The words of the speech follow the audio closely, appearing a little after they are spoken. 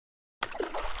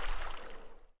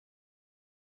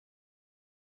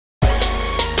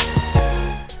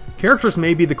Characters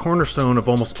may be the cornerstone of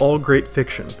almost all great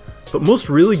fiction, but most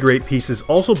really great pieces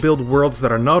also build worlds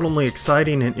that are not only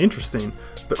exciting and interesting,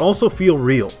 but also feel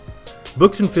real.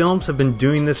 Books and films have been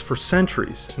doing this for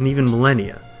centuries, and even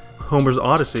millennia. Homer's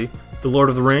Odyssey, The Lord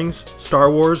of the Rings,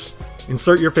 Star Wars,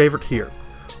 insert your favorite here.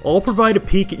 All provide a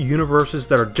peek at universes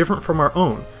that are different from our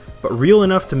own, but real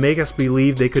enough to make us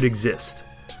believe they could exist.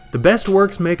 The best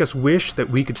works make us wish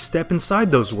that we could step inside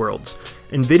those worlds,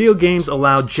 and video games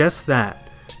allow just that,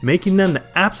 making them the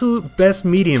absolute best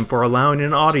medium for allowing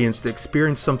an audience to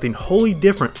experience something wholly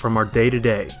different from our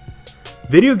day-to-day.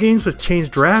 Video games have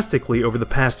changed drastically over the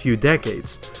past few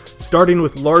decades, starting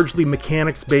with largely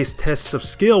mechanics-based tests of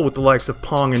skill with the likes of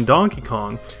Pong and Donkey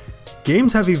Kong.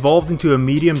 Games have evolved into a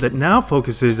medium that now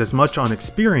focuses as much on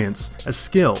experience as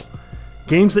skill.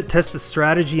 Games that test the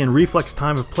strategy and reflex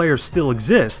time of players still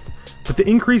exist, but the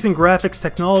increase in graphics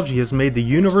technology has made the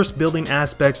universe building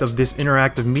aspect of this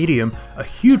interactive medium a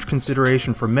huge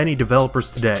consideration for many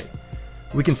developers today.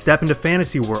 We can step into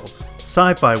fantasy worlds,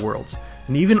 sci-fi worlds,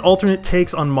 and even alternate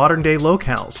takes on modern day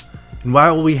locales. And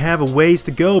while we have a ways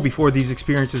to go before these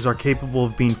experiences are capable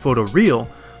of being photoreal,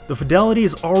 the fidelity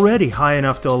is already high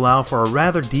enough to allow for a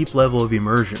rather deep level of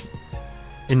immersion.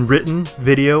 In written,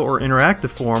 video, or interactive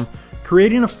form,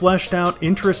 creating a fleshed out,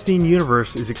 interesting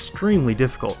universe is extremely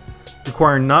difficult,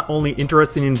 requiring not only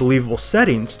interesting and believable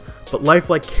settings, but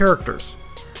lifelike characters.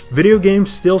 Video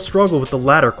games still struggle with the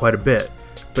latter quite a bit,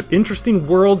 but interesting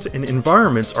worlds and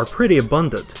environments are pretty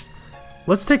abundant.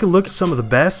 Let's take a look at some of the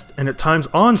best, and at times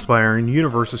awe-inspiring,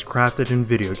 universes crafted in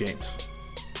video games.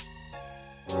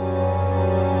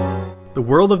 The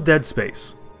world of Dead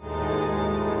Space.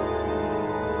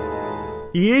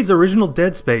 EA's original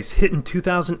Dead Space hit in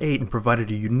 2008 and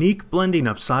provided a unique blending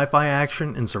of sci-fi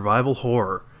action and survival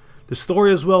horror. The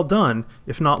story is well done,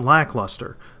 if not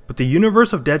lackluster, but the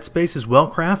universe of Dead Space is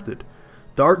well crafted.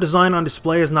 The art design on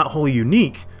display is not wholly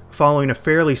unique, following a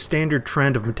fairly standard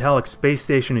trend of metallic space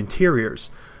station interiors,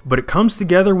 but it comes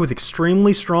together with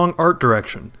extremely strong art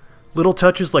direction. Little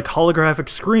touches like holographic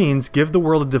screens give the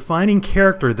world a defining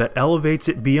character that elevates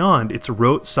it beyond its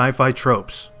rote sci-fi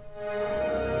tropes.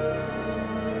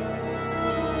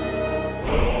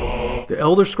 The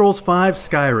Elder Scrolls V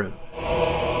Skyrim.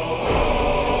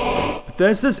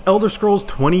 Bethesda's Elder Scrolls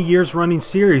 20 years running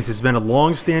series has been a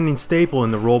long-standing staple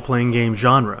in the role-playing game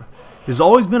genre. It has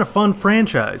always been a fun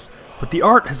franchise, but the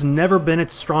art has never been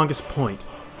its strongest point.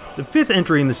 The fifth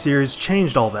entry in the series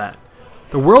changed all that.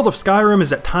 The world of Skyrim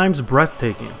is at times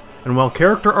breathtaking, and while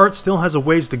character art still has a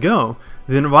ways to go,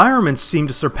 the environments seem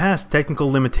to surpass technical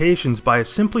limitations by a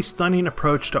simply stunning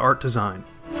approach to art design.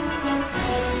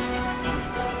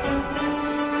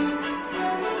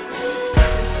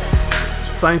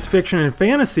 Science fiction and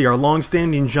fantasy are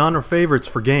long-standing genre favorites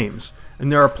for games,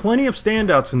 and there are plenty of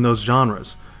standouts in those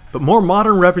genres, but more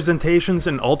modern representations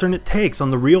and alternate takes on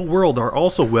the real world are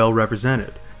also well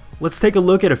represented. Let's take a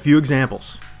look at a few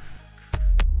examples.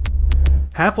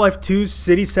 Half-Life 2's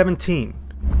City 17.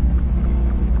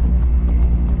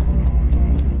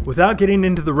 Without getting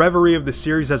into the reverie of the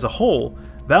series as a whole,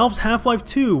 Valve's Half-Life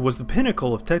 2 was the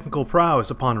pinnacle of technical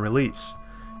prowess upon release.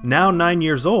 Now 9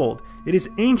 years old, it is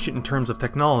ancient in terms of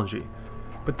technology,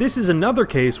 but this is another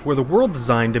case where the world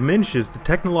design diminishes the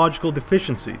technological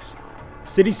deficiencies.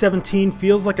 City 17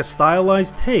 feels like a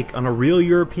stylized take on a real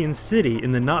European city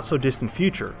in the not-so-distant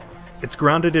future. It's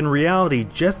grounded in reality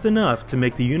just enough to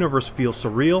make the universe feel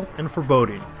surreal and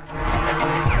foreboding.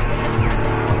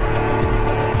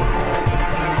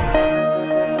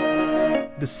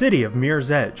 The City of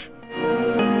Mirror's Edge.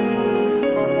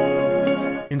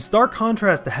 In stark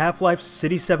contrast to Half-Life's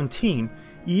City 17,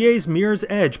 EA's Mirror's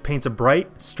Edge paints a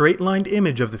bright, straight-lined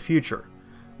image of the future.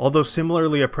 Although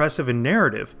similarly oppressive in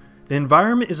narrative, the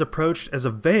environment is approached as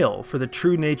a veil for the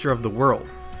true nature of the world.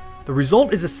 The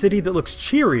result is a city that looks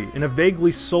cheery in a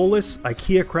vaguely soulless,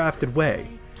 IKEA-crafted way.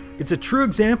 It's a true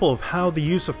example of how the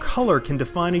use of color can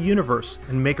define a universe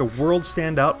and make a world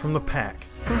stand out from the pack.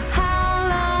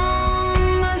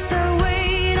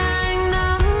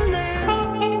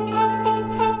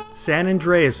 San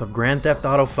Andreas of Grand Theft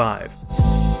Auto V.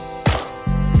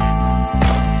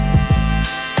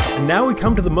 And now we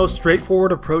come to the most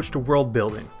straightforward approach to world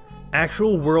building: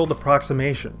 actual world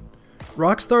approximation.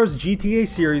 Rockstar's GTA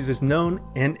series is known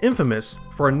and infamous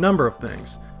for a number of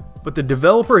things, but the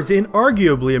developer is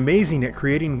inarguably amazing at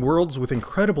creating worlds with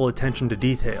incredible attention to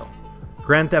detail.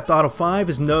 Grand Theft Auto V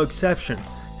is no exception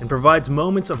and provides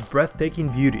moments of breathtaking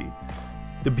beauty.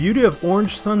 The beauty of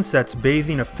orange sunsets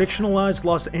bathing a fictionalized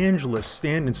Los Angeles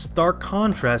stand in stark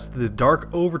contrast to the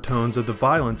dark overtones of the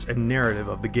violence and narrative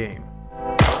of the game.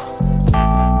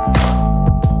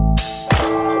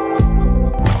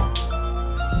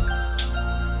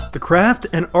 The craft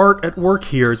and art at work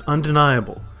here is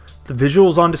undeniable. The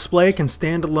visuals on display can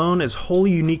stand alone as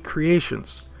wholly unique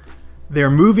creations. They are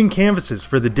moving canvases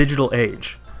for the digital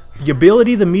age. The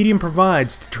ability the medium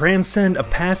provides to transcend a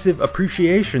passive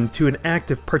appreciation to an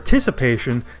active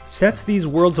participation sets these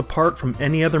worlds apart from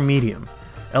any other medium,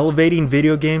 elevating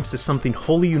video games to something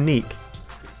wholly unique.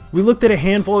 We looked at a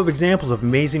handful of examples of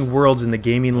amazing worlds in the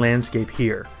gaming landscape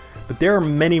here, but there are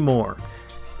many more.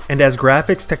 And as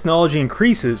graphics technology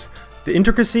increases, the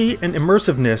intricacy and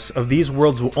immersiveness of these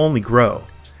worlds will only grow.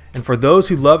 And for those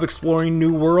who love exploring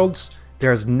new worlds,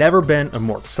 there has never been a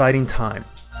more exciting time.